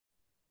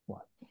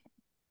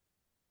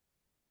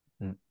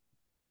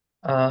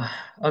Uh,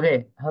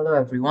 okay, hello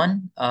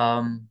everyone.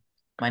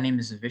 My name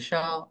is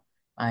Vishaal.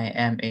 I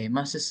am a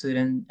master's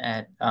student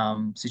at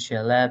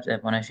Labs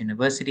at Monash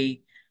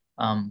University.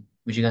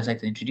 Would you guys like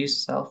to introduce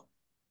yourself?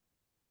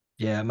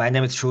 Yeah, my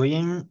name is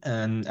Chuyin,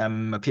 and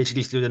I'm a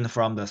PhD student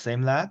from the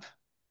same lab.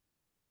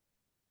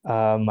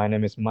 My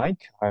name is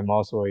Mike. I'm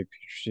also a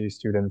PhD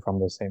student from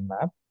the same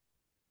lab.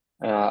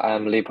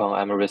 I'm Lipeng.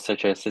 I'm a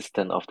research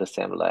assistant of the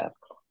same lab.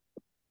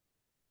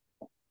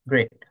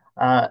 Great.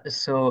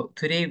 So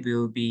today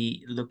we'll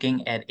be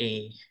looking at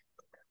a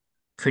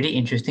pretty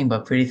interesting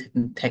but pretty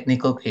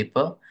technical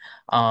paper.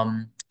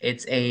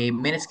 It's a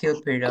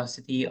minuscule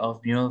periodicity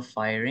of neural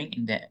firing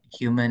in the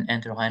human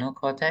entorhinal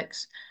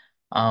cortex,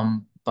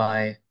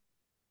 by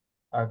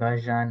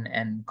Zhang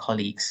and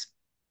colleagues.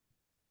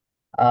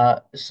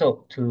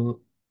 So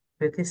to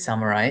quickly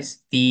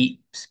summarize, the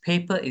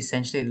paper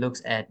essentially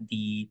looks at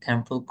the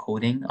temporal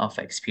coding of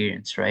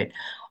experience, right?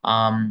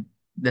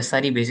 The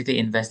study basically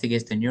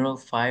investigates the neural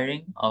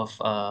firing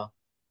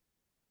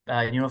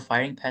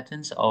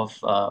patterns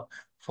of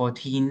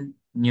 14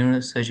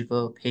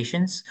 neurosurgical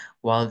patients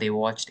while they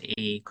watched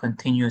a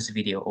continuous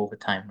video over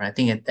time, right?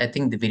 I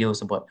think the video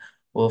was about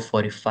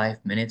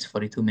 45 minutes,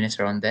 42 minutes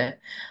around there.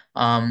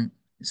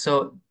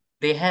 So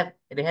they had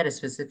a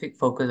specific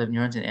focus of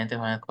neurons in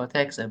entorhinal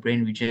cortex, a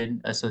brain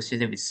region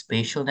associated with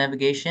spatial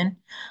navigation.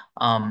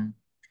 Um,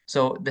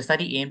 so the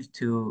study aimed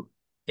to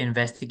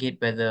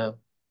investigate whether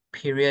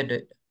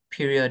period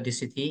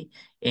periodicity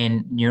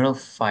in neural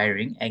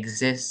firing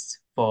exists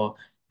for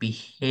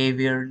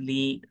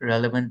behaviorally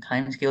relevant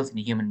timescales in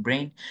the human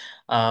brain,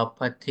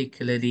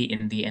 particularly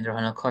in the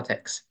entorhinal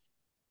cortex.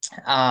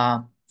 Uh,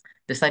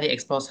 the study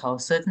explores how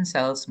certain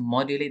cells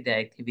modulate their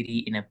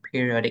activity in a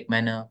periodic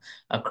manner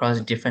across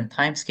different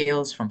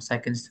timescales from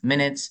seconds to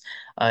minutes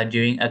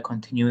during a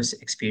continuous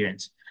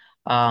experience.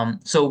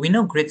 So we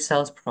know grid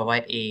cells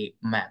provide a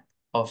map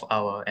of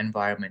our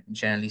environment,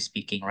 generally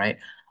speaking, right?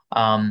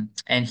 And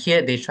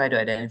here they try to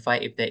identify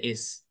if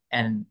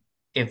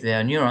there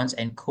are neurons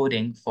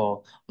encoding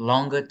for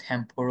longer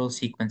temporal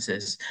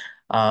sequences,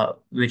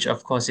 which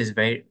of course is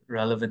very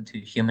relevant to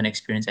human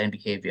experience and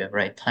behavior,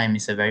 right? Time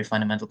is a very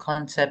fundamental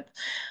concept.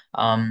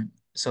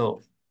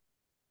 So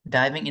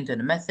diving into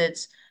the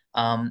methods,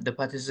 the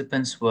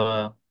participants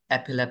were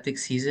epileptic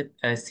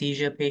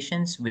seizure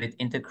patients with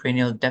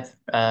intracranial depth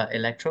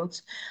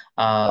electrodes.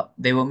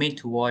 They were made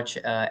to watch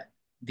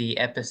the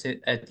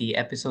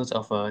episodes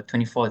of a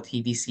 24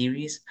 TV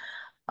series,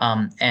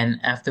 and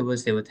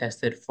afterwards, they were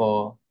tested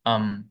for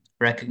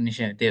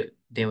recognition.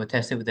 They were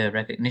tested with a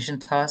recognition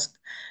task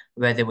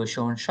where they were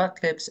shown short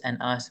clips and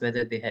asked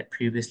whether they had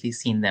previously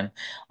seen them.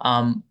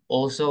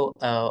 Also,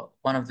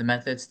 one of the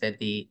methods that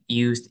they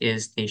used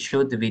is they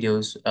showed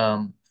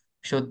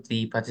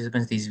the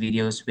participants these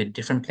videos with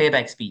different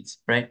playback speeds,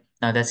 right?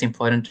 Now, that's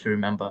important to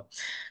remember.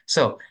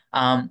 So,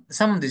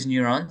 some of these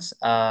neurons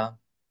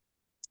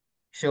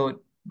showed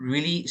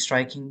really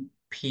striking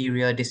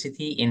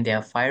periodicity in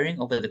their firing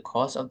over the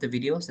course of the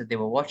videos that they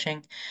were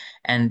watching,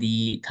 and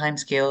the time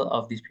scale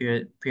of this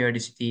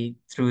periodicity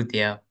through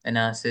their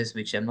analysis,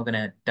 which I'm not going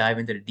to dive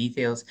into the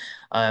details,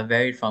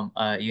 varied from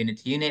unit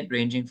to unit,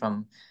 ranging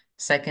from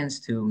seconds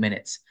to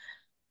minutes.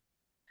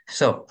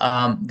 So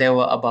there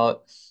were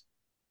about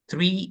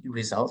three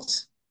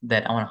results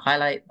that I want to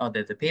highlight, or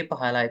that the paper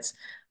highlights.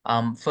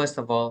 First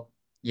of all,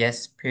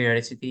 yes,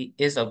 periodicity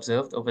is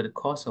observed over the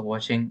course of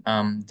watching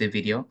the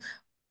video.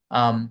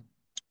 Um,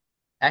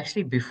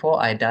 Actually,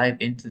 before I dive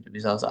into the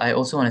results, I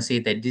also want to say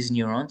that these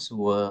neurons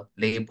were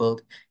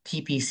labeled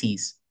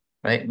TPCs,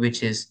 right?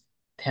 Which is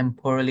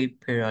temporally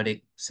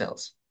periodic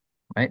cells,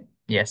 right?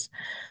 Yes.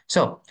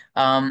 So,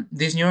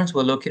 these neurons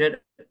were located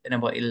in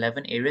about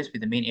 11 areas,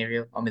 with the main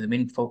area, or with the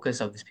main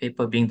focus of this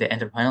paper being the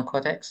entorhinal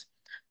cortex.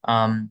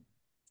 Um,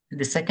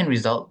 the second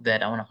result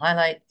that I want to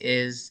highlight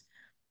is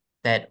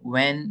that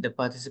when the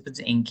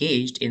participants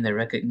engaged in the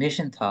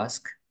recognition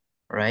task,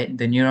 right,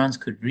 the neurons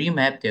could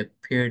remap their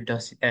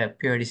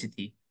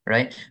periodicity,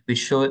 right, which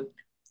showed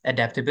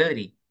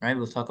adaptability, right?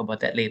 We'll talk about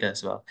that later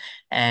as well.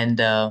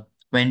 And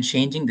when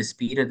changing the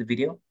speed of the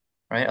video,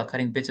 right, or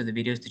cutting bits of the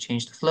videos to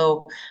change the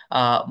flow,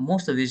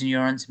 most of these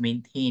neurons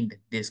maintained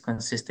this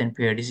consistent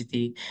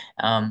periodicity.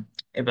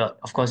 But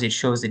of course, it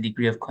shows the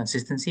degree of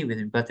consistency with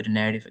regard to the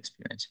narrative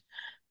experience.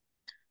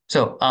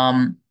 So,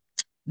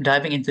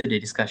 diving into the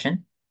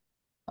discussion.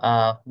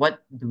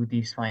 What do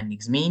these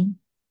findings mean?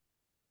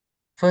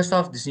 First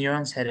off, these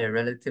neurons had a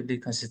relatively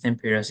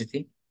consistent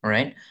periodicity,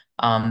 right?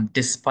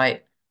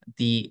 Despite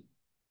the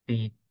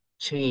the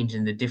change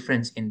and the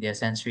difference in their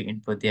sensory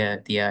input,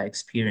 their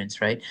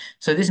experience, right?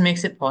 So this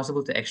makes it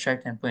possible to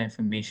extract temporal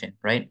information,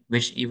 right?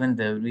 Which even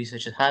the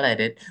researchers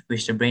highlighted,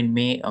 which the brain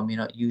may or may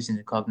not use in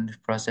the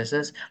cognitive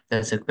processes.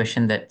 That's a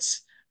question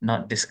that's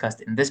not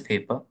discussed in this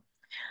paper.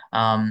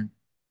 Um,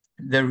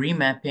 the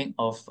remapping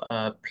of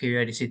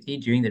periodicity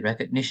during the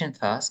recognition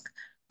task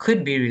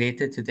could be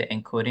related to the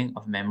encoding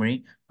of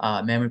memory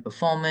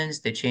performance,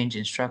 the change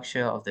in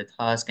structure of the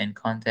task and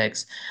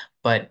context,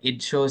 but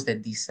it shows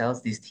that these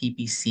cells, these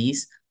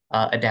TPCs,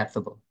 are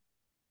adaptable,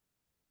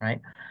 right?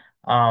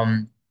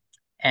 Um,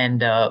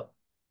 and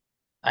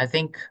I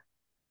think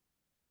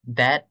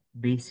that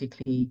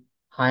basically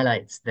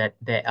highlights that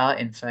there are,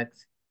 in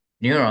fact,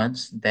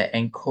 neurons that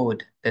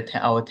encode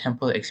our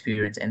temporal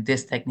experience, and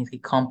this technically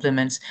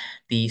complements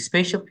the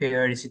spatial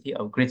periodicity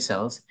of grid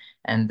cells,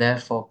 and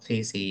therefore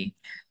plays a,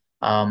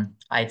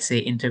 I'd say,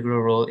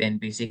 integral role in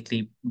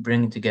basically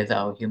bringing together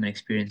our human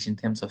experience in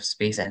terms of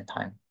space and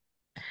time.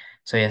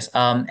 So yes,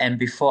 and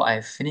before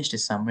I finish the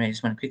summary, I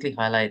just want to quickly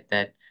highlight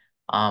that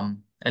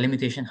a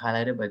limitation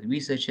highlighted by the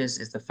researchers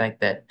is the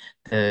fact that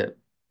the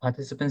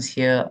participants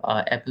here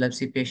are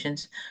epilepsy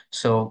patients.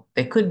 So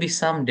there could be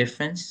some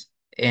difference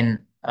in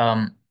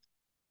a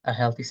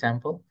healthy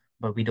sample,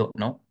 but we don't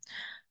know.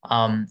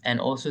 And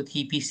also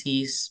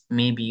TPCs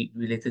may be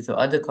related to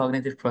other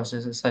cognitive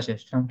processes such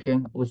as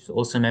chunking, which is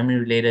also memory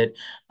related.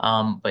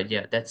 But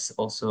yeah, that's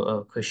also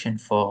a question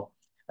for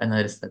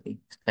another study.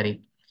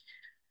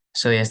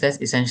 So yes, that's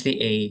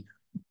essentially a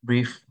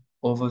brief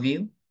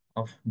overview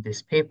of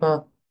this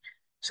paper.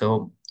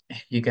 So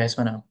you guys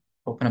want to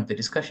open up the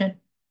discussion?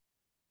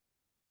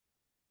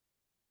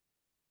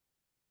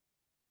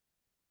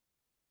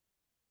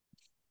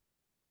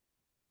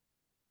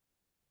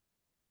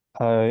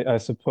 I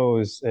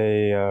suppose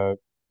a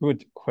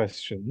good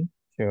question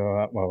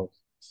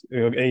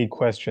a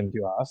question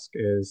to ask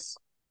is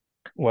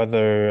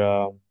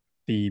whether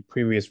the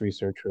previous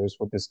researchers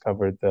who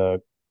discovered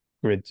the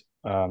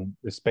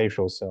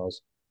spatial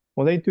cells,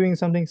 were they doing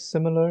something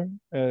similar,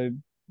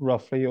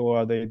 roughly, or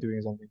are they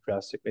doing something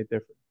drastically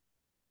different?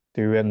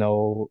 Do you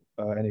know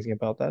anything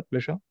about that,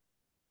 Vishaal?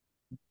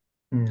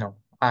 No,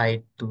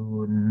 I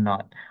do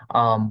not.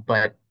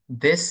 But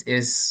this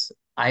is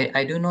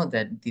I do know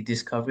that the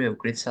discovery of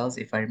grid cells,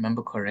 if I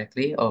remember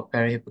correctly, or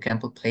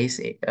perihippocampal place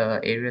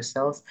area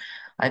cells,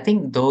 I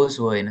think those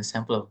were in a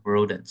sample of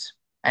rodents,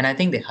 and I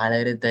think they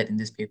highlighted that in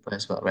this paper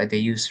as well, right? They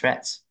used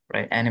rats,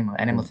 right? Animal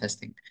Mm.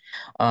 testing.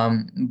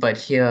 But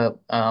here,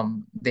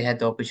 they had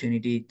the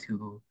opportunity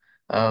to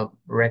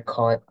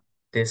record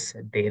this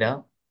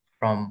data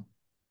from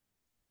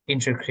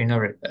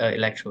intracranial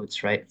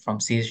electrodes, right, from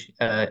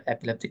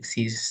epileptic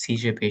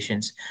seizure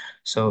patients.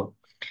 So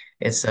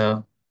it's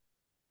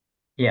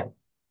yeah.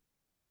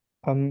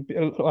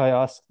 I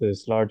ask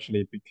this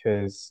largely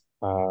because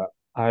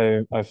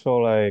I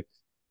feel like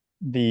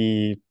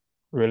the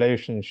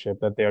relationship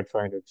that they are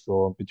trying to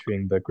draw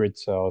between the grid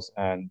cells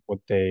and what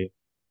they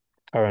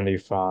currently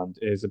found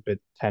is a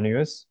bit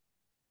tenuous.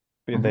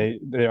 Mhm.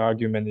 Their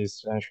argument is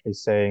essentially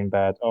saying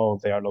that, oh,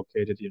 they are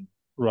located in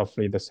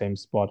roughly the same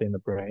spot in the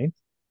brain,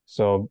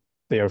 so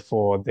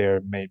therefore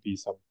there may be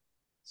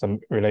some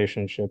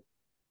relationship.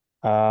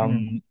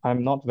 Mm.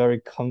 I'm not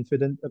very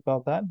confident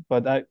about that,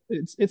 but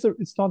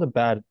it's not a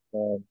bad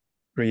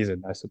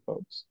reason, I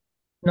suppose.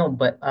 No,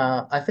 but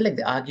I feel like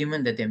the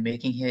argument that they're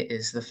making here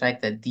is the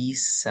fact that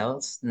these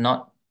cells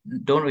not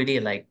don't really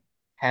like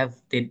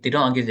they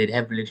don't argue they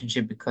have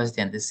relationship because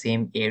they're in the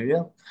same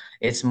area.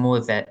 It's more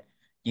that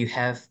you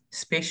have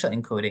spatial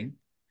encoding,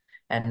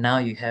 and now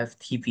you have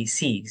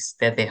TPCs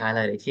that they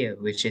highlighted here,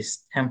 which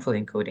is temporal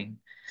encoding.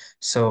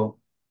 So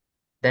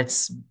they're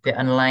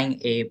underlying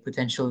a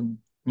potential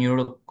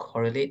neural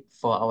correlate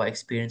for our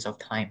experience of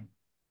time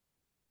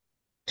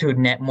to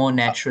more Uh,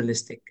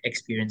 naturalistic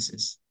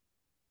experiences,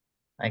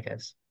 I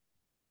guess.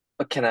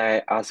 can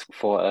I ask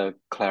for a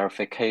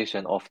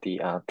clarification of the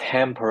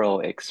temporal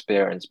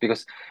experience?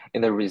 Because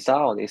in the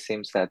result, it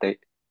seems that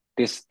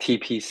this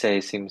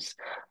TPC seems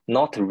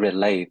not to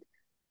relate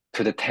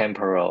to the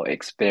temporal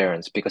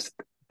experience because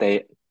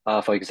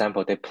for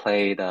example, they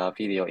played a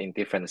video in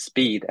different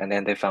speed and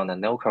then they found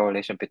no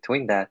correlation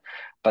between that,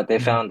 but they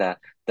Mhm. found that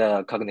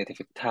the cognitive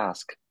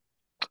task,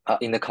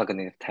 in the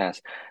cognitive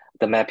task,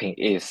 the mapping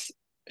is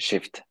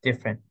shift.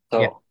 Different.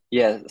 Yeah. So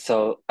yeah,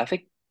 so I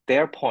think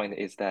their point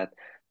is that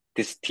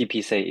this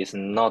TPC is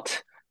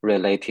not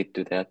related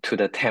to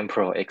the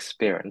temporal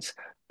experience,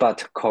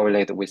 but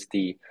correlate with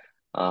the,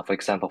 for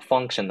example,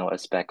 functional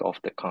aspect of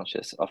the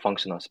conscious or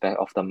functional aspect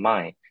of the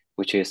mind,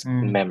 which is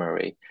Mm.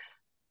 memory.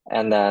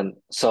 And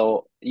then,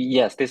 so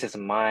yes, this is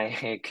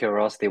my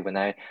curiosity when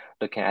I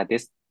looking at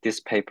this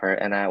paper,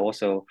 and I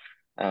also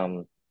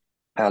um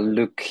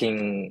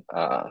looking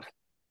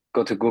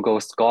go to Google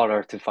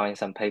Scholar to find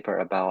some paper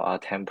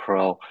about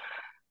temporal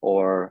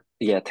or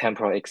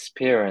temporal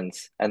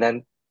experience, and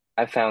then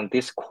I found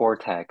this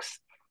cortex.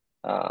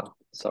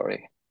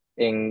 Sorry,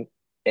 in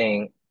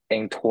in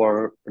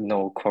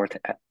entorhinal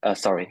cortex.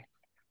 Sorry,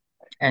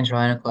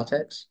 Entorhinal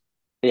cortex.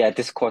 yeah,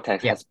 this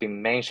cortex Yeah. has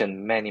been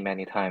mentioned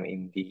many times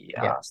in the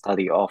Yeah.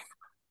 study of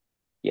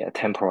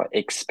temporal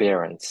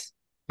experience,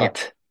 Yeah.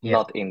 but Yeah.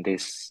 not in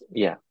this.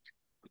 Yeah.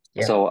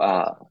 Yeah. So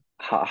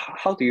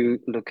how do you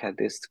look at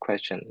this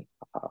question?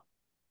 Uh,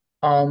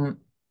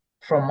 Um,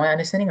 from my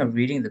understanding of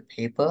reading the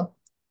paper,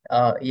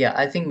 yeah,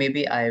 I think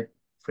maybe I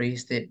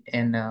phrased it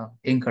in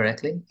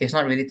incorrectly. It's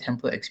not really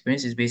temporal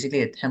experience. It's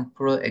basically the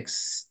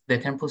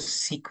temporal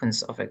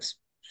sequence of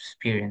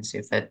experience,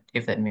 if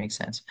that makes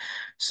sense.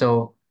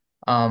 So,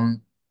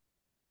 um,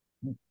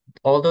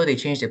 although they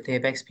changed the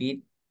playback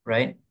speed,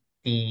 right?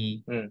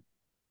 The mm,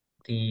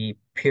 the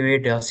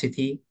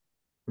periodicity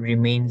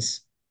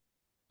remains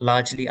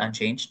largely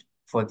unchanged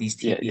for these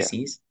Yeah.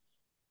 TPCs.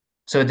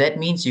 So that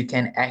means you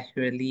can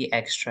accurately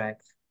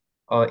extract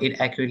or it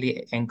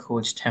accurately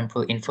encodes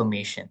temporal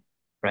information,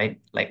 right?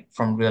 Like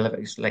from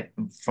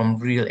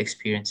real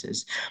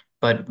experiences.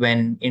 But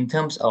when in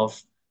terms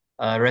of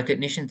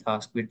recognition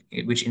task,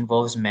 which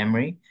involves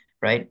memory,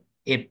 right?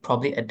 It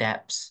probably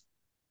adapts,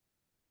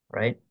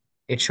 right?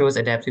 It shows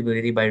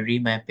adaptability by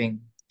remapping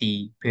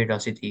the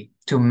periodicity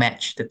to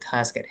match the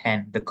task at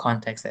hand, the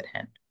context at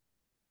hand.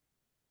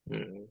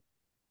 Mm.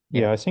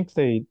 Yeah. Yeah, I think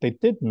they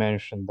did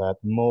mention that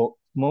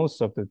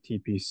most of the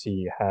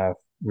TPC have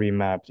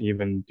remapped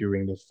even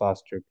during the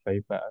faster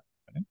playback,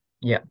 right?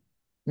 Yeah.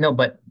 No,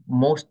 but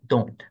most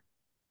don't.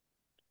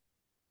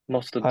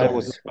 Most I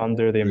was don't.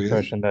 under the Really?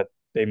 impression that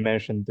they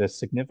mentioned the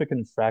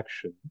significant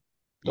fraction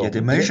Yeah,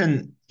 they don't, Is it?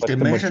 mentioned they but the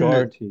mentioned that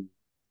majority,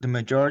 the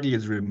majority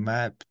is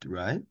remapped,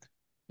 right?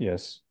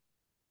 yes.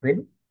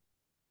 Really?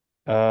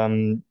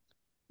 Um,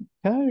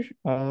 can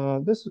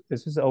this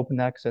is this open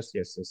access?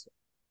 Yes, yes.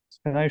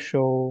 Can I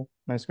show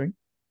my screen?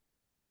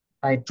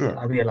 Sure.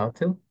 Are we allowed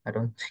to? I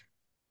don't.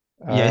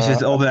 Yeah, if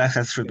it's I open think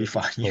access should be it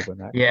fine. is Yeah. open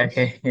Yeah,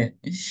 access. okay.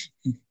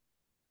 Yeah.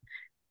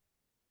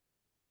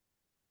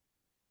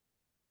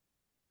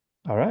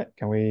 All right,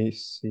 can we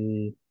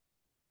see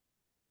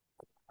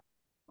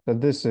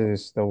that this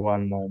is the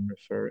one I'm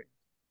referring?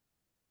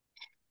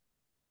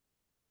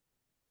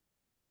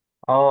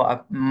 Oh,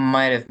 I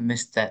might have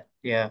missed that.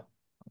 Yeah.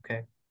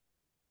 Okay.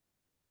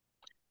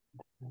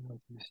 All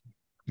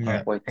Yeah.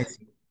 right. I Wait,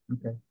 see.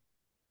 Okay.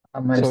 I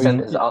might have So is that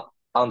seen. is on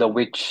under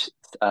which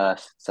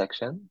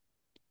section?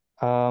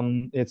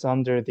 it's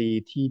under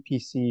the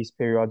TPC's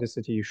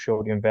periodicity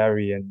showed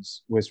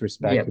invariance with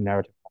respect to Yep.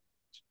 narrative.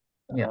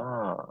 Yep.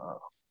 Ah,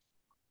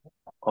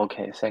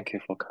 okay. Thank you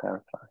for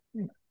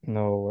clarifying.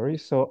 No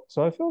worries. So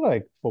I feel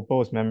like for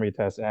both memory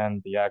tests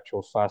and the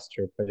actual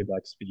faster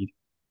playback speed,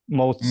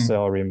 most Mm.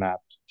 cell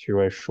remapped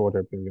to a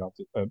shorter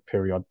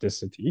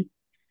periodicity,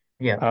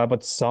 Yep.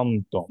 but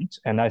some don't.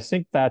 And I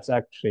think that's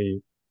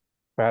actually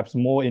perhaps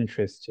more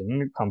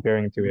interesting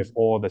comparing to if Mm.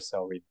 all the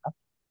cell remap,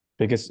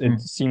 because it Mm.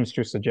 seems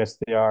to suggest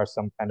there are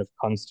some kind of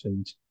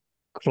constant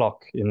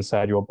clock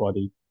inside your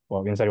body,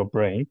 well, inside your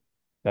brain,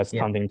 that's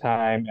Yep. counting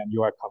time, and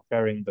you are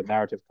comparing the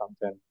narrative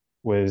content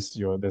with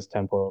your this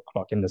temporal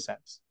clock in the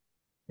sense.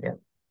 Yep.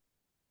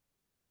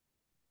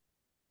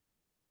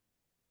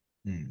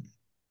 Hmm.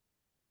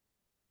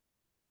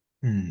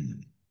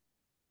 Hmm.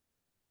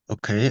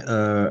 Okay,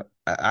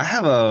 I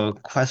have a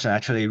question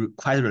actually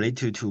quite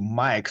related to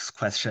Mike's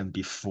question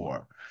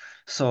before.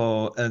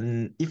 So,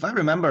 if I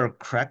remember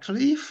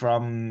correctly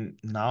from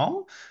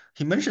now,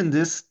 he mentioned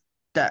this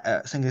that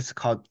I think it's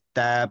called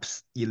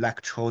depth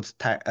electrode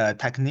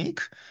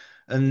technique,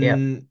 Yep.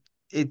 and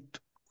it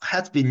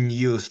has been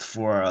used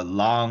for a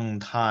long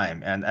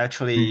time. And Mm.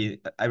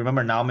 actually, I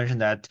remember now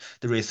mentioned that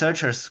the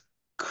researchers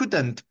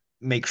couldn't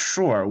make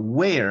sure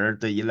where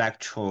the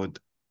electrode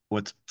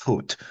was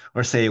put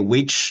or say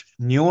which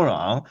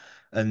neuron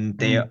and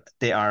Mm.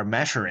 they are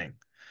measuring.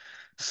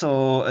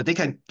 So they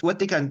can what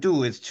they can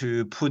do is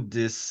to put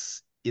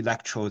this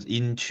electrode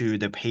into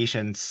the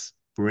patient's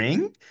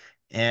brain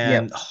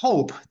and Yep.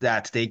 hope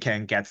that they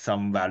can get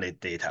some valid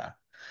data.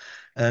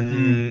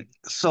 Mm.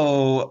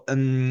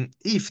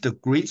 If the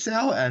grid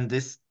cell and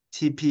this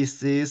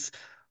TPCs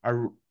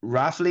are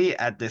roughly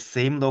at the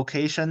same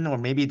location, or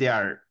maybe they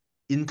are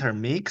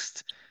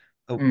intermixed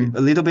a Mm.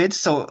 little bit,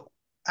 so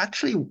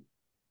actually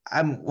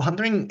I'm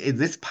wondering, is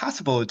this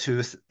possible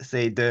to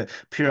say the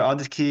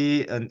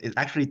periodicity is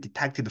actually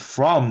detected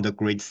from the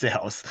grid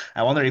cells?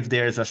 I wonder if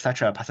there's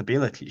such a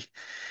possibility.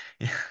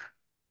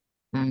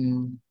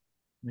 Mm.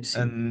 Let me see.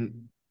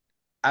 And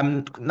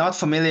I'm not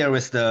familiar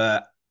with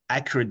the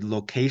accurate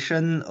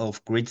location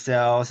of grid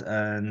cells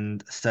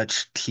and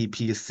such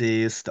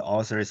TPCs the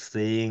author is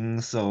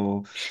saying.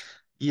 So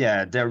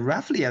yeah, they're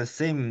roughly at the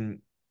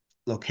same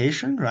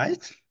location, right?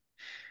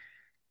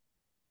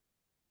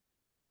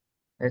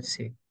 Let's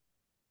see.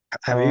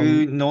 Have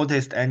you Um,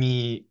 noticed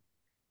any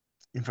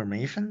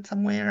information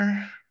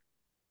somewhere?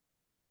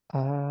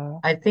 uh,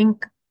 I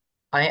think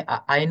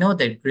I know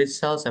that grid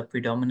cells are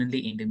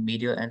predominantly in the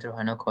medial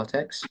entorhinal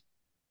cortex,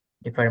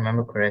 if I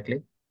remember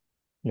correctly.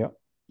 yeah.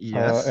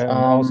 Yes. And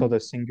also the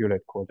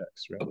cingulate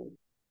cortex, right?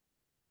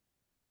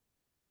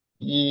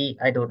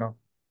 I don't know.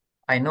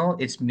 I know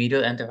it's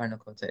medial entorhinal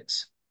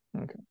cortex,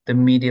 Okay. the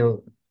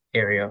medial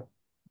area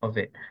of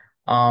it.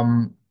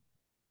 Um,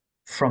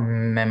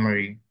 from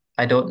memory,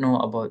 I don't know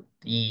about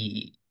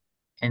the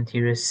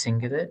anterior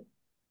cingulate,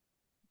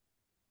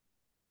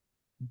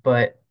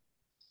 but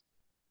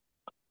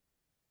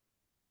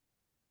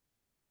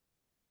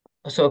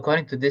so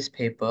according to this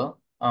paper,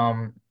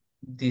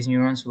 these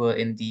neurons were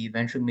in the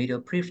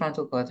ventromedial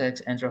prefrontal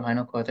cortex,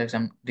 entorhinal cortex,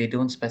 and they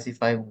don't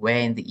specify where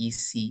in the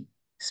EC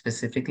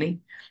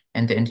specifically,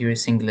 and the anterior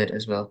cingulate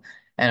as well,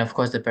 and of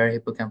course the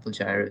parahippocampal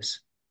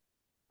gyrus.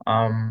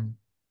 Um,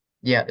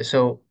 yeah,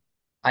 so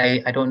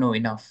I don't know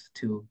enough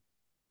to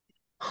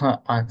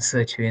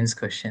answer Chuyin's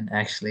question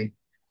actually.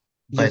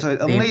 Yeah, but so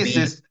it they only may,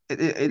 says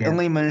it yeah,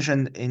 only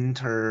mentioned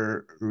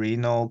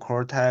entorhinal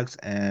cortex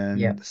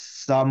yeah, and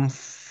some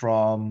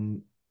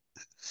from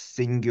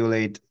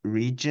cingulate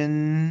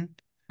region,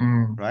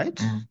 mm, right?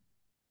 mm,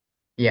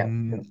 yeah,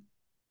 Mm,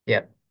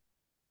 yeah,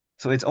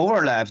 so it's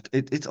overlapped.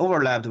 It's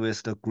overlapped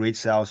with the grid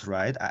cells,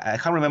 right? I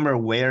can't remember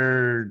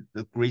where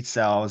the grid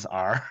cells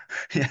are.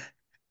 Yeah.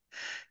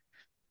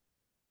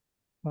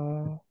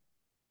 Uh,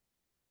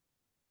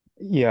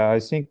 yeah, I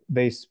think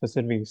they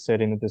specifically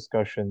said in the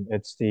discussion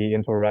it's the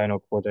entorhinal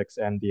cortex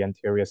and the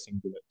anterior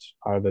cingulate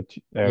are the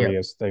yeah,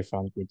 areas they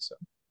found grid cell.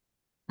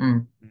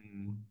 mm,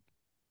 Mm.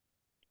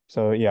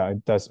 So yeah,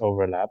 it does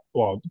overlap.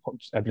 Well,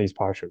 at least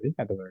partially,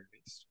 at the very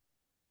least.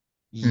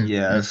 mm.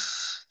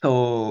 Yes.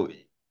 So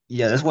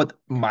yeah, that's what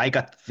my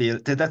gut feel.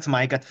 That's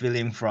my gut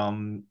feeling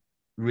from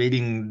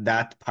reading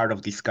that part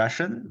of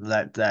discussion.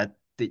 That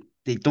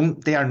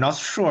they are not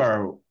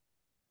sure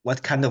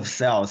what kind of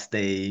cells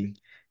they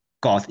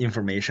got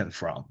information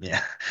from.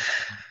 Yeah.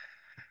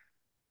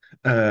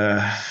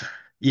 Uh,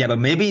 yeah, but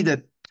maybe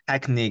the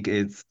technique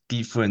is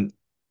different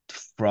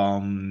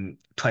from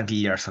 20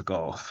 years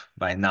ago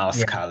by now's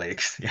Yeah,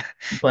 colleagues. Yeah.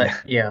 Yeah. but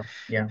yeah,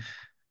 yeah.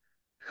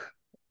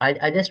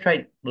 I just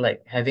tried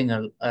like having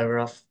a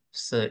rough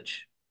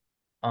search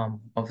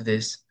of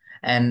this,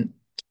 and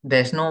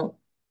there's no,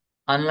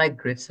 unlike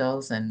grid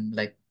cells and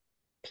like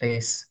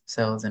place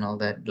cells and all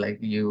that, like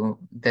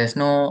there's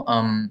no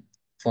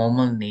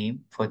formal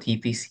name for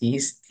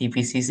TPCs.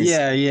 TPCs is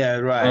Yeah, yeah,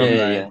 right, Yeah, termed yeah,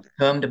 right. yeah.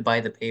 termed by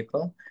the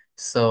paper.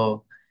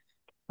 So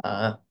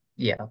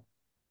yeah,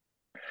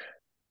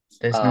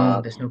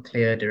 Uh, there's no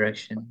clear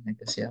direction, I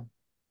guess. Yeah.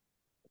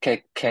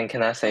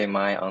 can I say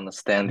my Yeah.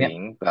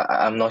 understanding? But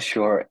I'm not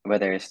sure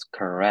whether it's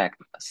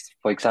correct.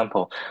 For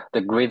example,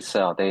 the grid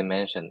cell they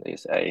mentioned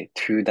is a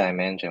two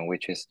dimension,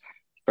 which is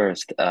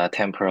first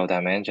temporal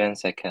dimension,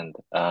 second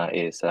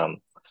is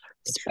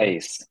Sure.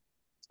 space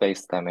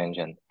space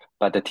dimension.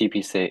 But the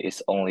TPC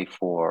is only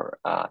for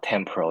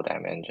temporal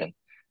dimension.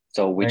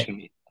 So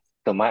Right.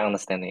 so my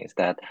understanding is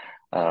that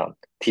uh,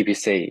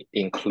 TPC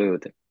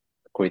include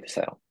grid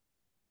cell.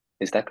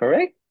 Is that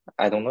correct?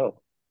 I don't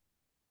know.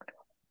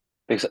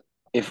 Because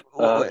if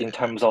Wait, in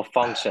terms of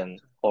function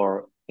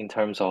or in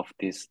terms of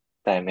this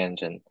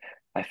dimension,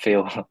 I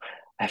feel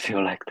I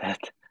feel like that.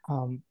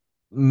 Um,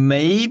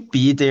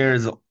 maybe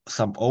there's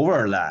some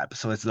overlap.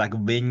 So it's like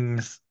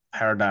Wing's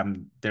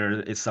paradigm,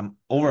 there is some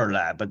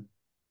overlap, but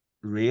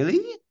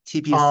really?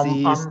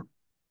 TPCs Um,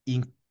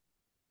 in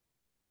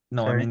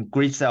no, I sorry. mean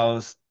grid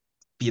cells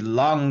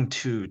belong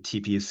to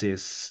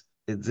TPCs.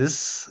 Is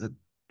this a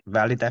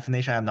valid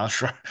definition? I'm not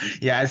sure.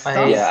 Yeah, it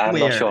Yeah, I sounds I'm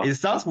not weird. sure. It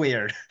sounds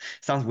weird.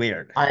 Sounds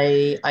weird.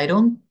 I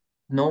don't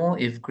know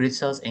if grid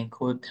cells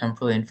encode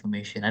temporal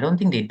information. I don't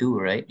think they do,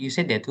 right? You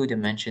said they're two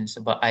dimensions,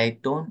 but I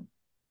don't,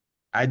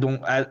 I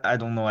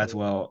don't know as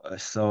well.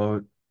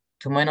 So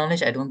to my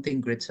knowledge, I don't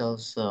think grid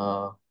cells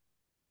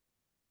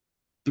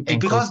encode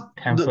because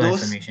temporal those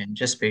information,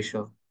 just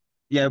spatial.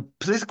 yeah,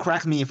 please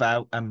correct me if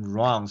I'm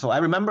wrong. So I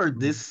remember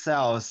these Mm.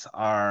 cells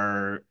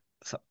were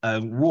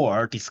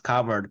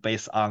discovered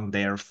based on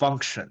their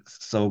functions.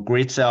 So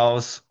grid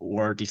cells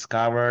were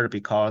discovered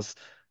because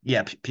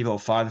yeah, people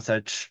found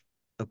such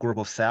a group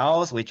of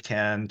cells which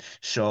can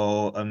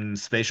show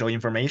spatial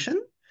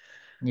information.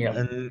 Yeah.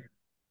 And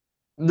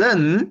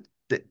then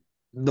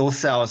those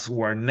cells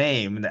were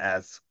named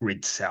as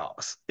grid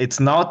cells.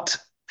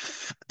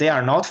 They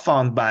are not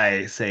found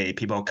by, say,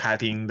 people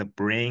cutting the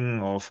brain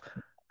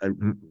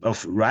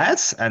of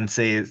rats and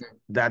say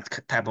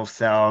that type of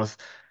cells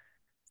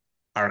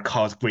are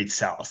called grid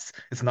cells.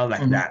 It's not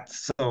like Mhm. that.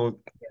 So,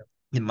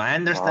 in my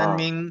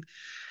Ah, understanding,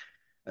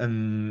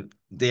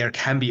 there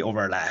can be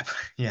overlap.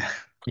 Yeah.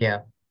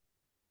 Yeah.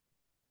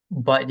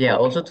 But yeah,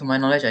 also to okay. my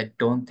knowledge, I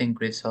don't think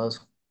grid cells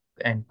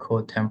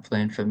encode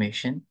temporal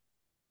information,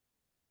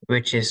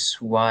 which is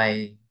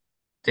why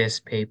this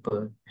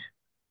paper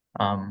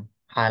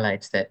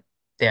highlights that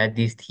there are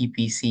these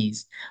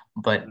TPCs.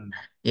 But Mm.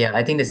 yeah,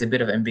 I think there's a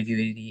bit of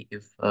ambiguity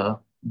if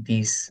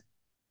these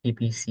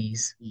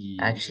TPCs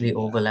actually Yeah.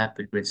 overlap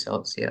with grid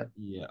cells. Yeah.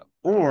 Yeah.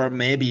 Or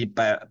maybe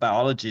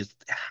biologists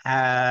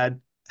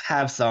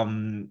have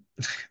some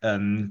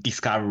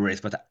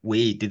discoveries, but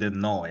we didn't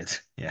know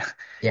it. Yeah.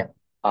 Yeah.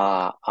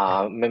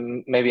 Yeah.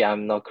 Maybe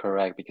I'm not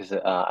correct because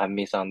I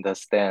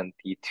misunderstand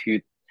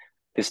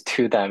this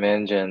two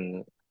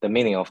dimension, the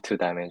meaning of two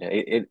dimension.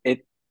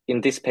 It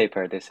in this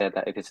paper they said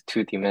that it is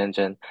two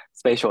dimension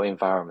spatial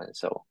environment.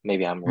 So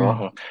maybe I'm Mm.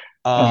 wrong.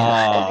 Yeah.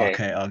 Oh, Okay.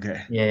 okay,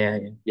 okay. Yeah. Yeah.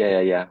 Yeah. Yeah,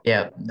 yeah, yeah.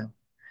 Yeah. No.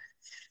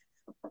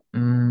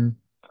 Mm,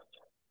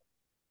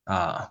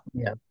 Ah.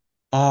 yeah.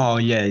 Oh,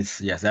 yes,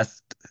 yes,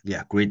 that's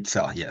yeah, grid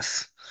cell,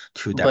 yes.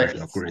 But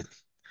Two-dimensional grid.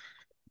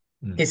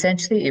 Mm.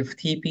 essentially, if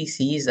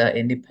TPCs are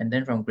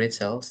independent from grid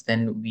cells,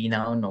 then we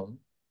now know,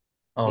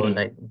 or Mm.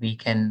 like we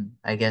can,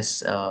 I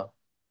guess,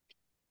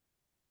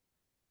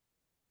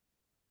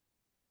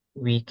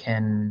 we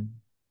can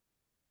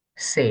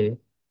say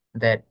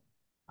that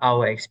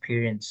our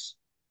experience,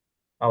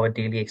 our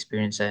daily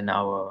experience, and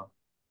our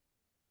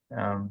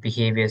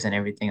behaviors and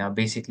everything are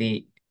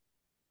basically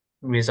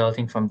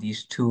resulting from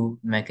these two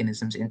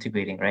mechanisms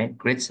integrating, right?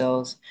 Grid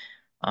cells,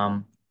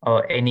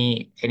 or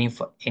any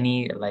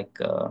like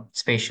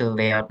spatial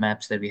layout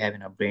maps that we have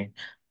in our brain,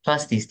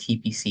 plus these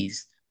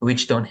TPCs,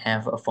 which don't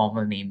have a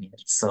formal name yet.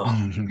 So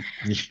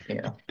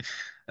yeah.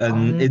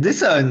 Is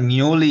this a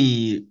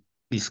newly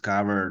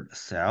discovered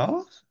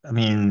cell? I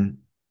mean,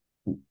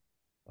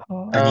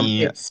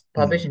 any It's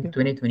published in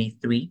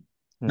 2023.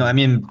 no, I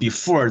mean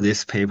before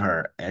this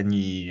paper,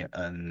 any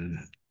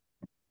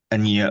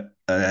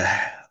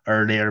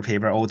earlier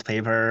paper, old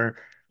paper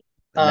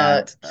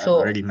that So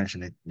already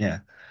mentioned it. Yeah.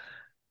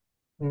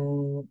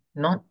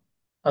 not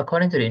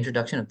according to the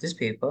introduction of this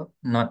paper,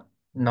 not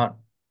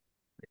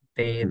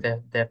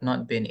there have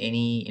not been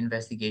any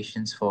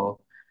investigations for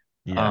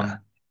Yeah. um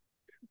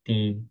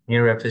the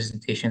neural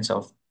representations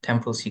of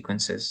temporal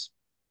sequences.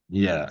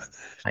 Yeah.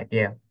 Like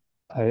yeah,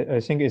 I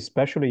think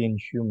especially in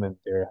human,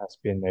 there has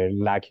been a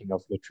lacking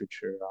of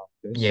literature on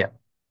this. yeah,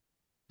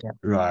 yeah.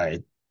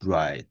 Right.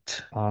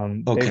 Right.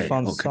 They Okay.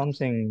 found Okay.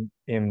 something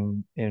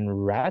in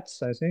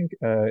rats, I think.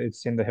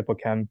 It's in the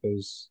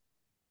hippocampus,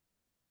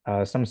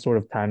 some sort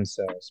of time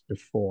cells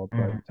before, but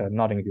Mhm.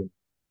 not in human.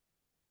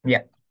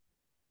 Yeah,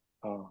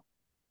 Oh,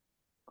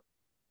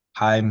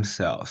 Time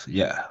cells.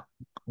 Yeah.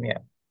 yeah.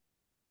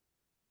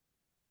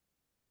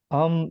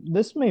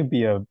 This may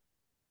be a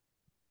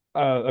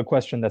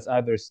question that's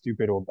either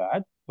stupid or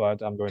bad,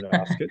 but I'm going to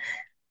ask it.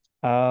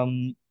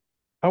 Um,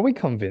 are we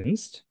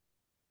convinced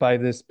by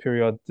this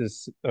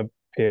periodicity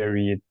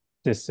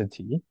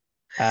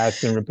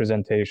as the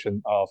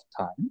representation of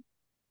time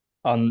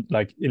on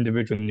like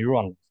individual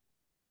neurons?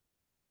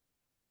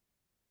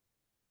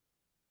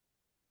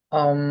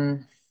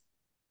 Um,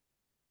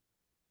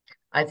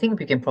 I think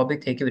we can probably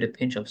take it with a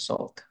pinch of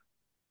salt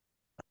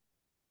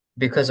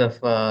because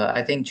of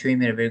I think Chuyin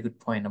made a very good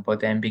point about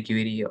the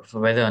ambiguity of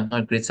whether or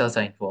not grid cells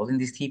are involved in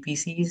these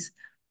TPCs.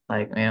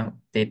 Like,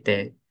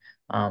 they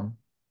um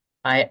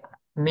I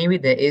maybe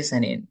there is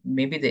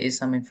maybe there is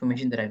some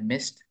information that I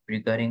missed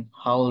regarding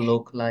how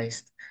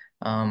localized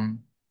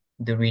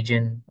the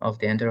region of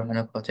the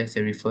entorhinal cortex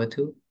they refer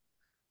to.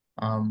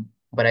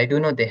 But I do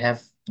know they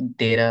have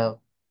data,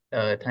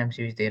 time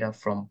series data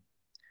from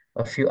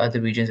a few other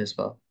regions as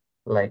well,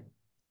 like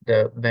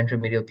the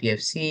ventromedial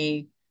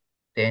PFC,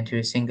 the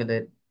anterior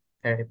cingulate,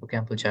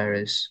 parahippocampal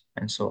gyrus,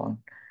 and so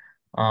on.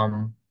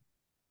 Um,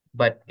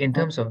 but in Uh,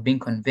 terms of being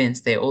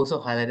convinced, they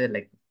also highlighted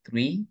like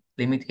three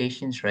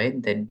limitations,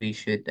 right, that we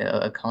should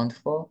account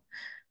for.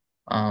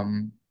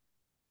 Um,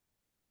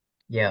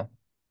 yeah.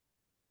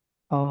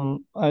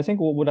 I think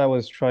what I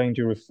was trying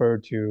to refer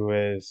to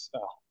is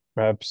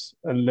perhaps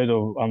a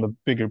little on the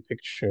bigger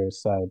picture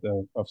side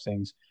of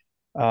things.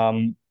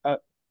 Um, uh,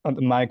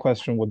 my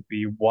question would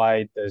be,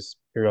 why does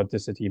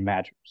periodicity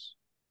matters?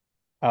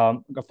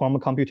 From a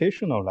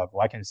computational level,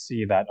 I can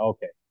see that,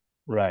 okay,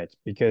 right,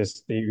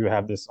 because you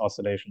have this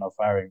oscillation of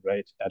firing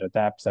rate that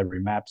adapts, that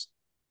remaps,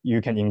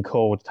 you can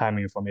encode time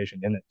information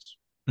in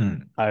it.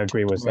 Mm. I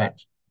agree with Right.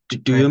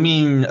 that. Do you Right.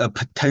 mean a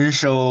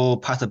potential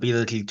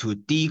possibility to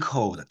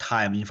decode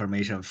time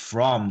information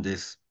from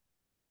this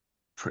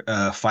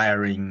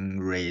firing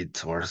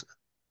rate or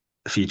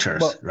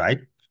features, Well, right?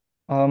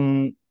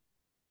 um,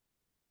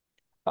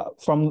 uh,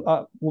 from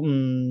uh,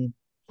 mm,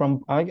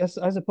 I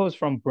suppose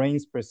from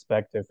brain's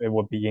perspective, it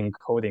would be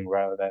encoding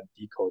rather than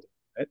decoding,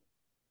 right?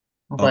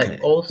 But Okay.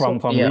 From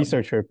also, yeah.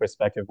 researcher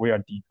perspective, we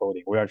are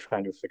decoding. We are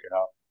trying to figure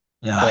out.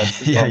 Yeah.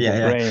 But Yeah. for Yeah.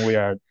 Yeah. brain, we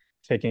are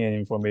taking in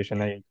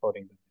information and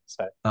encoding them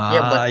inside. Yeah,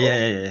 Ah. but Yeah.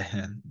 Yeah. Yeah.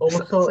 Yeah.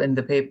 also in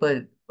the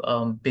paper,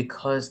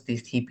 because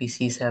these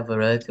TPCs have a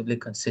relatively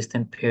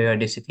consistent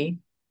periodicity,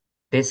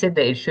 they said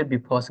that it should be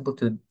possible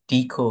to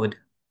decode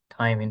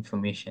time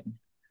information.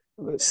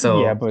 Yeah,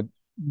 So, but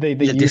they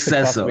Yeah. This use a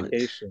says so.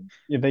 classification.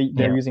 They're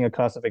yeah. using a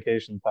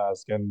classification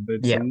task, and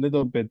it's a Yeah.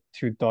 little bit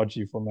too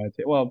dodgy for my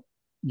taste. Well,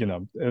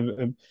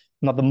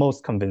 not the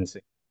most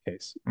convincing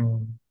case.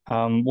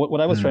 Mm,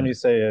 What I was trying to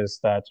Mm. say is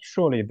that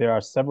surely there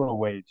are several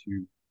ways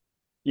to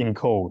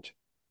encode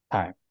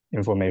time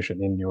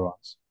information in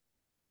neurons.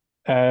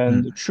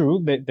 And Mm. true,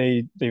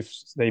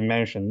 they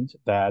mentioned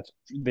that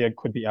there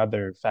could be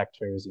other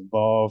factors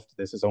involved.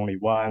 This is only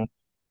one,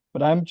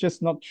 but I'm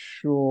just not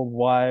sure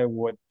why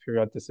would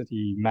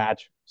periodicity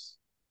matters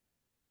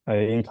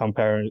in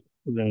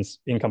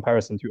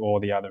comparison to all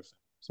the other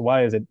factors.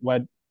 Why is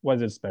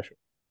it special?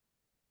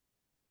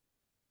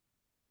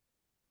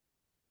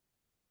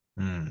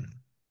 Mm.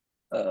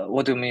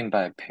 what do you mean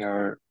by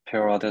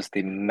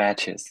periodicity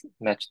match?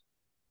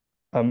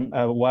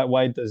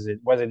 Why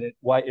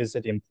is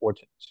it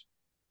important?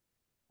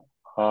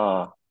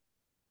 Ah,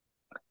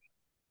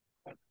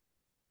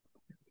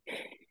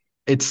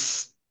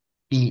 It's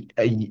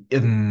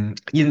in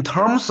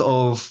terms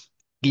of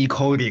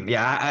decoding.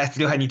 Yeah, I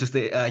still need to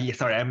say. Yeah,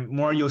 sorry, I'm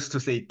more used to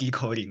say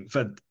decoding,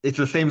 but it's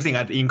the same thing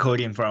as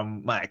encoding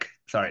from Mike.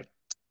 Sorry.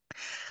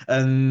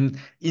 In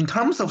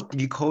terms of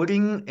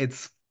decoding,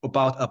 it's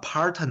about a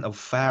pattern of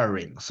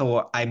firing.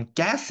 So I'm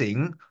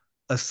guessing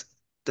as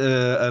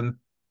the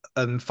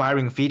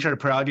firing feature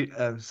periodic.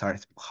 Sorry,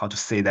 how to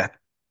say that?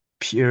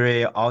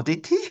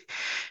 Periodicity.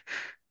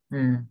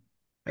 Mm.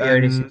 And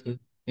Periodicity.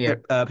 Yeah.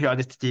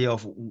 periodicity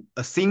of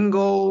a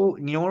single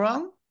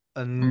neuron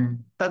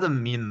Mm.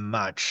 doesn't mean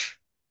much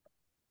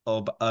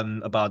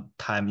about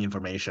time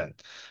information.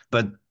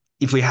 But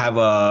if we have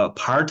a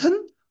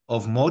pattern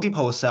of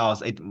multiple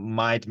cells, it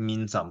might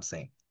mean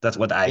something. That's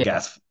what I Yeah.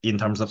 guess in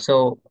terms of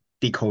So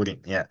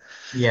decoding. Yeah.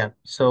 yeah.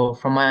 So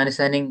from my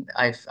understanding,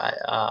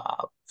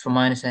 from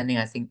my understanding,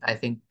 I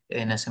think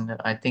in a similar,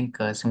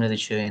 similar to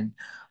Chuyin,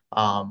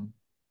 um,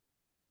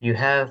 you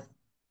have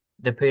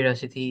the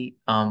periodicity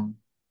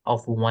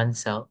of one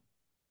cell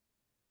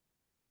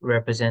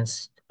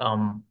represents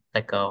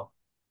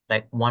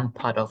like one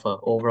part of a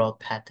overall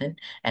pattern,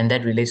 and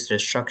that relates to the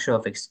structure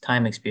of ex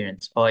time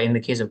experience, or in the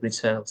case of grid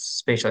cells,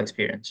 spatial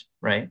experience,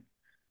 right?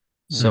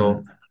 Mm.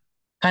 So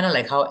kind of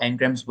like how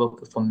engrams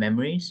work for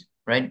memories,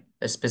 right?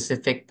 A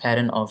specific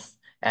pattern of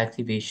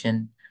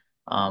activation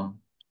um,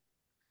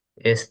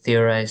 is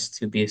theorized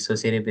to be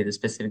associated with a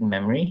specific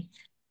memory,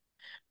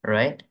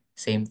 right?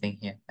 Same thing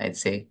here, I'd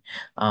say.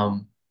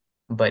 Um,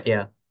 but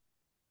yeah,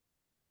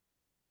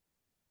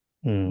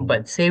 Mm.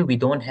 but say we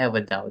don't have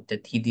a doubt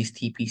that these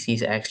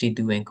TPCs actually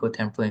do encode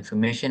temporal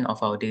information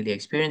of our daily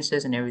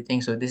experiences and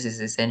everything. So this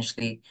is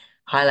essentially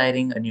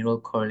highlighting a neural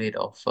correlate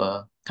of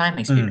time Mm.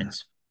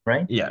 experience,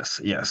 right?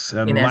 Yes, yes.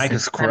 In Mike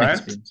is essence, time correct.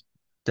 experience.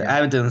 The Yeah,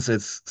 evidence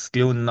is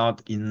still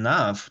not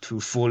enough to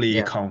fully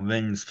yeah,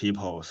 convince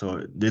people.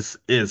 So this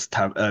is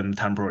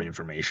temporal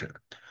information.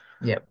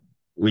 yeah,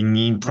 We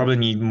yeah. probably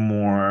need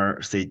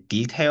more, say,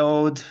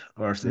 detailed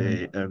or Mm,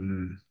 say,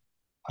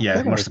 I yeah,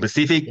 feel more like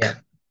specific. yeah,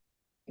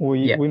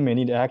 we yeah. we may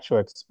need actual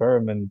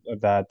experiment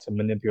that to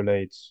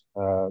manipulate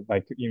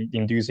like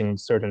inducing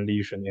certain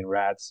lesion in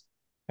rats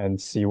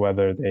and see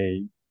whether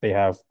they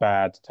have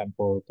bad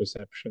temporal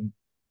perception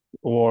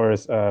or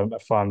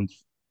found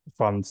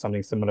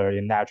something similar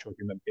in natural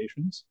human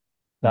patients.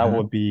 That Mhm.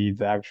 would be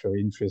the actual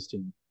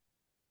interesting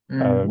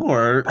uh, Mm,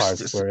 Or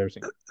parts just for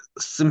everything.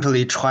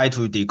 simply try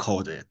to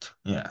decode it.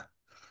 Yeah,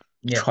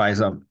 yeah, try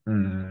some.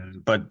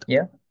 But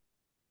yeah.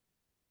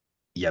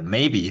 yeah,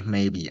 maybe.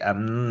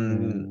 I'm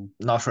Mm,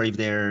 not sure if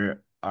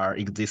there are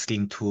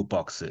existing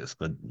toolboxes,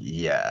 but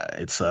yeah,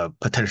 it's a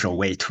potential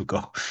way to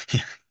go.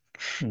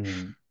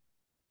 mm.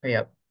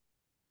 Yeah.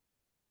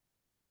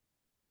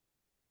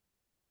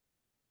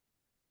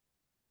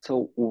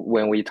 So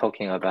when we're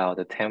talking about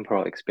the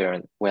temporal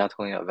experience, we are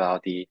talking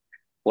about the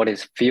what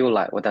is feel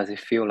like. What does it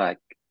feel like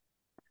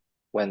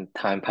when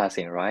time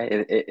passing, right?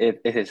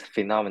 It is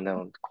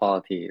phenomenal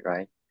quality,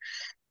 right?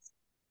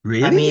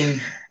 I Really?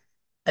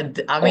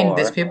 mean,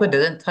 this Or paper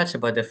doesn't touch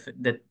about the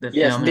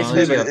yes, this The,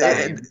 phenomenology paper of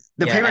doesn't. time.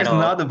 the Yeah, paper I is know.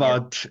 not Yeah,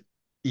 about,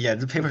 yeah,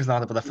 the paper is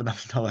not about the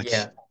phenomenology.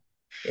 yeah.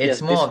 It's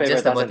Yes, more this of paper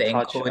just about the doesn't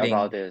touch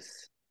about encoding.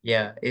 this.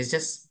 Yeah, it's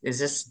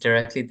just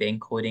directly the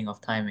encoding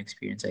of time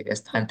experience, I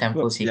guess, time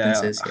temporal But Yeah,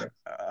 sequences here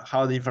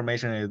how the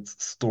information is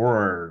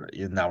stored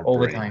in our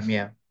over brain. time.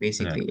 Yeah, Yeah.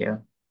 basically, yeah.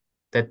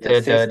 The the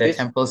Yes, the, the this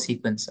temporal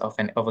sequence of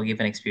a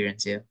given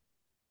experience. Yeah.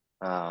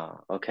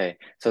 okay.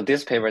 So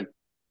this paper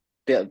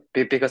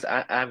because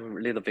I'm a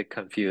little bit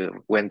confused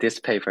when this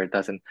paper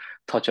doesn't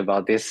touch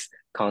about this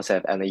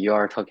concept and you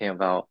are talking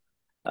about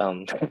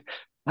um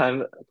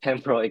time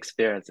temporal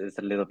experience is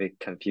a little bit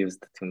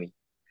confused to me.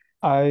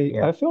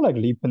 Yeah. I feel like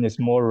Lipeng is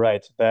more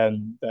right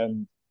than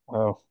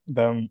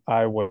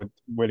I would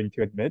willing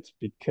to admit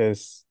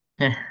because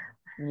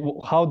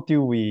how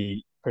do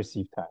we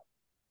perceive time?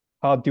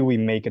 How do we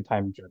make a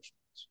time judgment?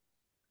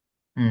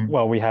 Mm,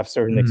 Well, we have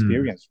certain Mm,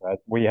 experience, right?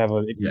 We have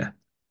a yeah.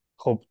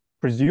 hope,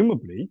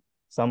 presumably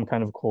some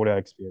kind of coda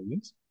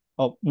experience,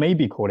 or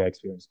maybe coda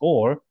experience,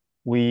 or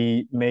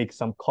we make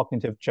some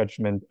cognitive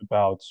judgment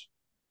about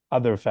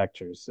other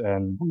factors,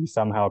 and we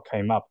somehow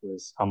came up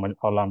with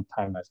how long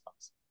time has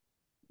passed,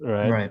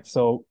 right? right.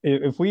 So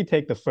if we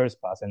take the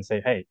first pass and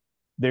say, hey,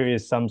 there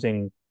is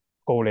something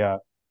coda,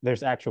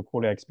 there's actual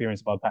coda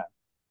experience about time,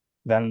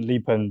 then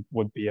Lipen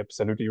would be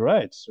absolutely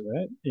right,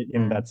 right?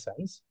 In that Mm,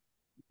 sense.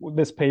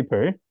 This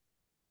paper,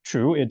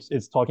 true,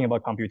 it's talking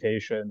about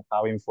computation,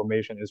 how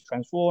information is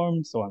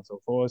transformed, so on and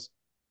so forth.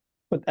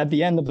 But at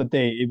the end of the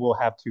day, it will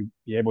have to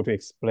be able to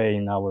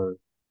explain our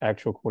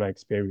actual coda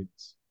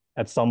experience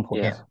at some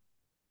point. yeah.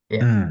 Yeah,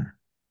 Yeah. Mm,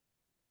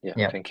 yeah.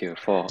 Yeah. Thank you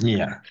for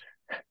yeah.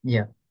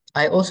 Yeah.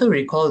 I also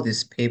recall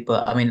this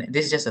paper. I mean,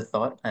 this is just a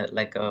thought. I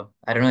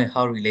don't know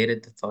how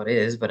related the thought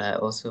is, but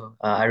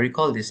I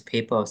recall this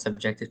paper of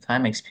subjective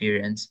time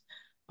experience.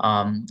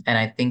 And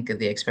I think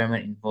the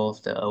experiment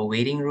involved a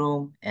waiting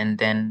room, and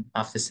then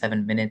after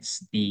 7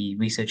 minutes, the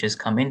researchers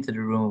come into the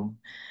room,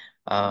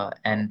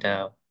 and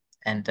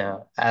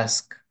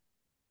ask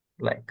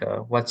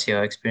what's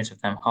your experience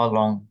of time? How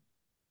long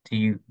do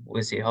you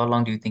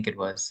think it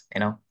was?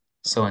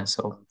 So and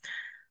so.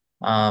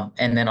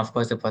 And then, of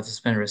course, the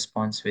participant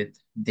responds with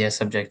their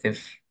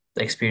subjective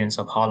experience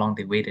of how long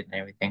they waited and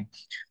everything.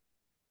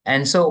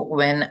 And so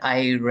when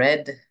I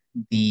read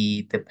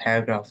the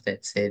paragraph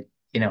that said,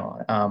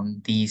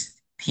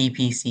 these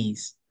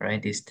TPCs,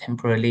 right, these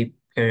temporally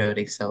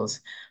periodic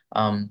cells,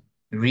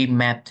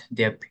 remapped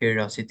their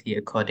periodicity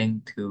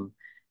according to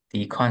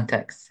the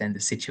context and the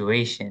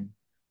situation.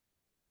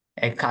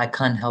 I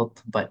can't help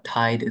but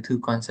tie the two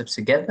concepts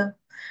together,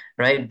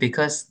 right?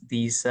 Because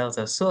these cells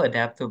are so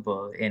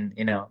adaptable in,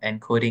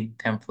 encoding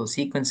temporal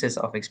sequences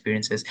of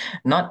experiences.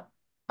 Not,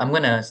 I'm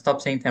gonna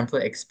stop saying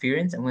temporal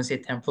experience. I'm gonna say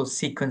temporal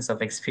sequence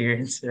of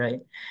experience, right?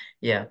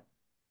 Yeah.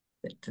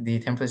 The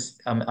temporal,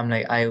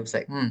 I was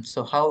like,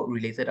 so how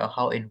related or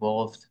how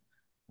involved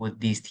would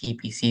these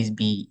TPCs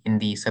be in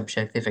the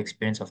subjective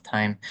experience of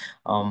time,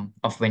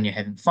 of when you're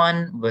having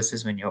fun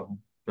versus when you're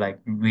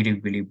like really,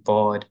 really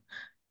bored,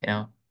 you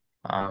know?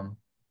 Um,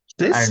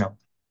 I don't This, know.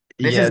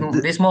 yeah,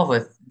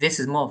 This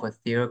is more of a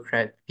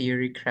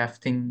theory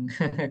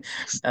crafting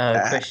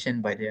uh,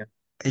 question, but yeah.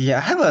 yeah,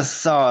 I have a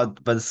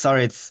thought, but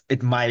sorry,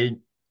 it might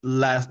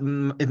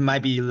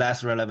be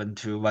less relevant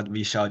to what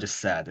Vishaal just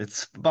said.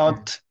 It's Mm,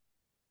 about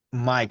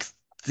Mike's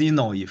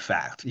Zeno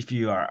effect. Yeah,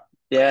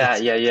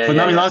 It's yeah, yeah, yeah, yeah.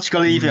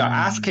 phenomenologically, if you're mm,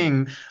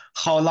 asking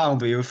how long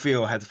do you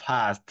feel has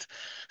passed,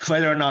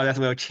 whether or not that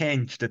will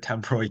change the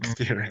temporal mm,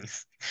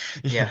 experience.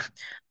 yeah.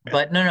 Yeah.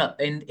 But no.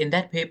 In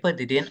that paper,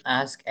 they didn't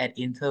ask at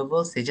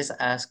intervals. They just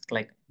asked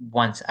like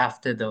once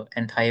after the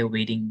entire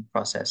waiting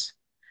process.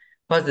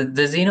 But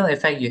the Zeno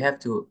effect, you have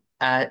to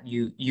add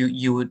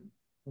you would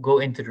go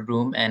into the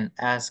room and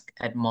ask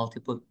at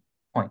multiple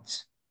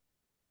points.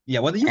 Yeah,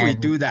 what if we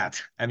And do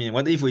that? I mean,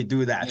 what if we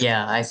do that?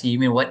 yeah, I see. You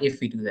mean what if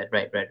we do that?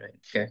 Right.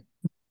 Okay.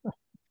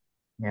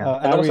 Yeah.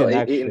 And also Arian in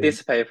actually.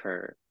 this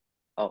paper,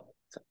 oh,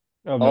 so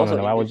Oh, no, no, also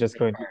no. I in was this just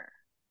going to. paper.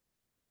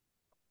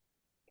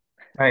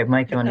 All right,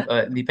 Mike,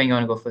 Lipeng, you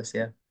want to go first?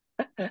 Yeah.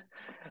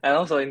 And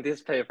also in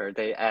this paper,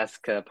 they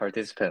ask a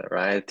participant,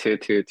 right, to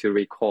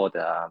record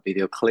a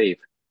video clip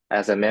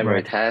as a memory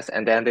Right. test,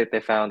 and then they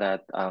found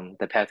that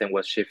the pattern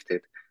was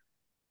shifted.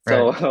 Right.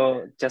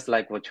 So just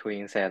like what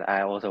Chuyin said,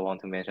 I also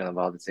want to mention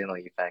about the Zeno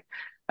effect.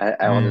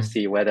 I want to Mm.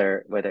 see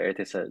whether it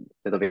is a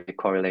little bit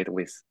correlated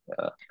with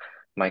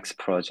Mike's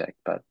project,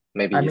 but I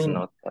maybe it's mean,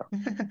 not.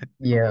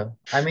 yeah.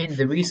 I mean,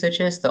 the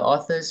researchers, the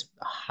authors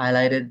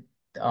highlighted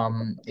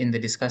in the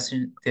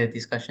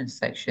discussion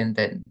section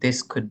that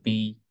this could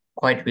be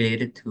quite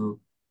related to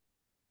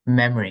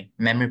memory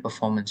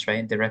performance,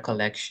 right? The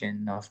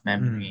recollection of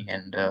memory Mm,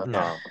 and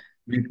No.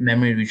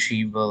 memory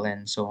retrieval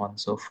and so on and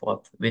so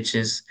forth, which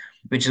is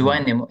why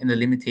mm. in the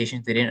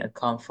limitations they didn't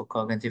account for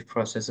cognitive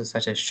processes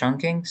such as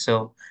chunking.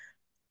 So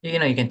you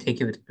can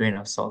take it with a grain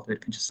of salt, with a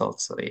pinch of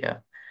salt. So yeah.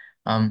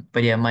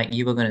 But yeah, Mike,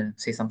 you were gonna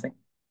say something?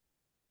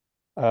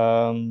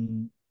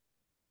 Um,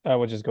 I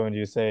was just going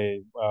to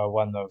say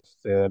one of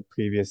the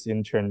previous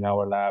intern in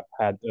our lab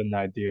had an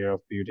idea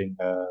of building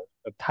a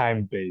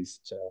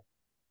time-based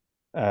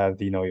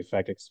Dino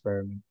effect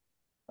experiment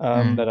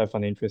that Mm, I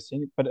found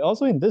interesting. But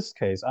also in this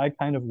case, I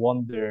kind of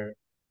wonder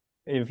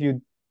if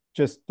you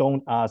just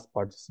don't ask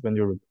participant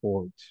to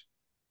report,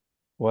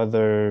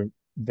 whether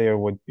there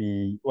would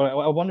be, well,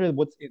 I wonder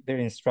what their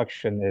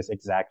instruction is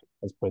exactly.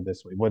 Let's put it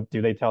this way. What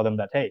do they tell them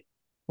that, hey,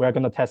 we're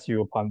going to test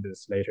you upon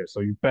this later, so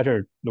you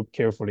better look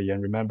carefully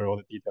and remember all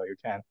the detail you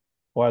can?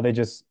 Or they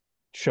just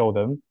show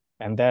them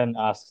and then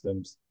ask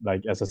them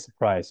like as a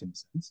surprise in a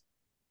sense.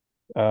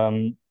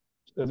 Um,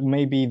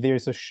 Maybe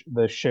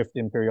the shift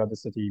in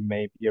periodicity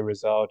may be a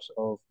result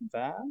of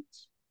that,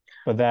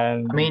 but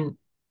I then mean,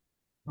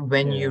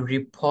 when yeah. you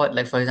report,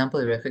 like for example,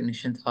 the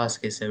recognition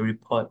task is a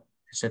report.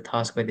 It's a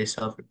task where they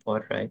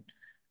self-report, right?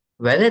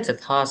 Whether it's a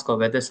task or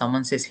whether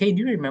someone says, "Hey, do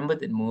you remember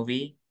that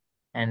movie?"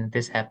 and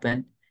this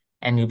happened,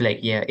 and you'd be like,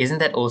 "Yeah, isn't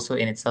that also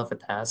in itself a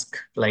task?"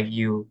 Like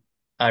you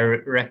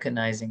are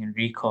recognizing and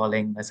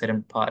recalling a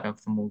certain part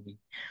of the movie.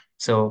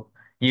 So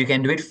you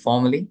can do it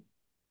formally,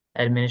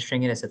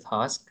 administering it as a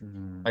task,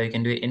 Mm. or you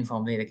can do it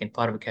informally, like in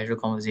part of a casual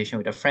conversation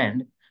with a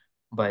friend.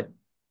 But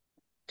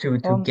to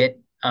Um, get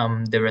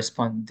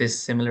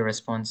this similar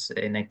response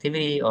in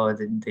activity or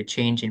the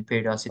change in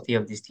periodicity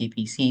of these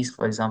TPCs,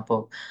 for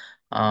example,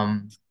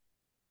 um,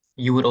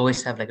 you would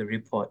always have like a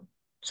report.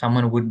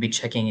 Someone would be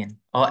checking in,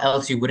 or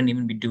else you wouldn't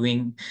even be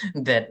doing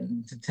that.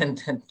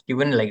 You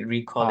wouldn't like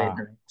recall it, ah,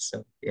 right?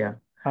 So yeah.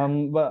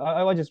 but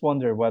I just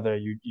wonder whether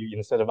you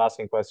instead of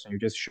asking a question, you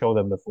just show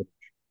them the footage,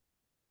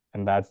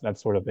 and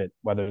that's sort of it.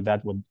 Whether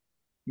that would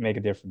make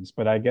a difference,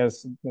 but I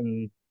guess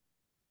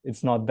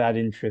it's not that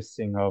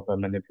interesting of a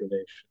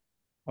manipulation.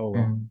 Oh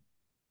well. Mm,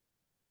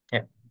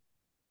 yeah.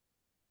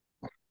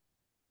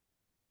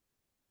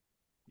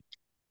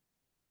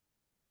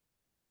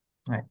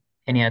 All right.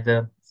 Any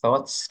other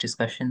thoughts,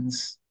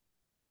 discussions?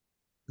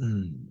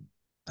 Mm.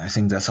 I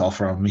think that's all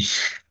from me.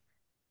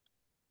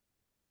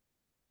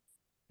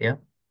 Yeah.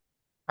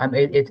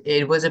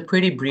 It was a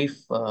pretty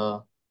brief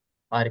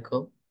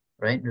article,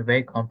 right?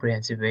 Very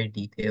comprehensive, very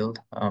detailed,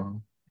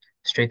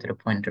 straight to the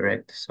point,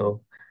 direct.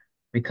 So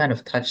we kind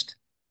of touched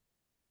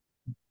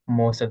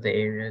most of the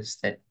areas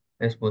that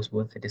this was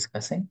worth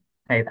discussing.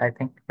 I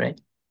think, right?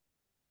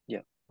 Yeah.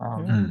 Yeah.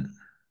 Um, Mm.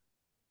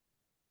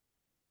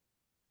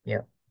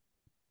 yeah,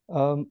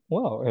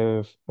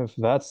 Well, if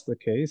that's the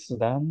case,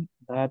 then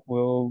that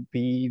will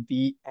be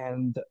the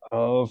end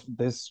of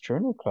this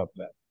journal club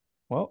then.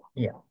 Well,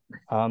 yeah.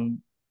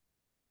 um,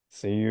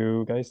 see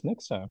you guys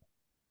next time.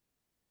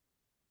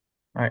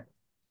 All right.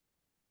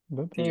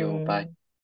 See you. Bye. Bye-bye.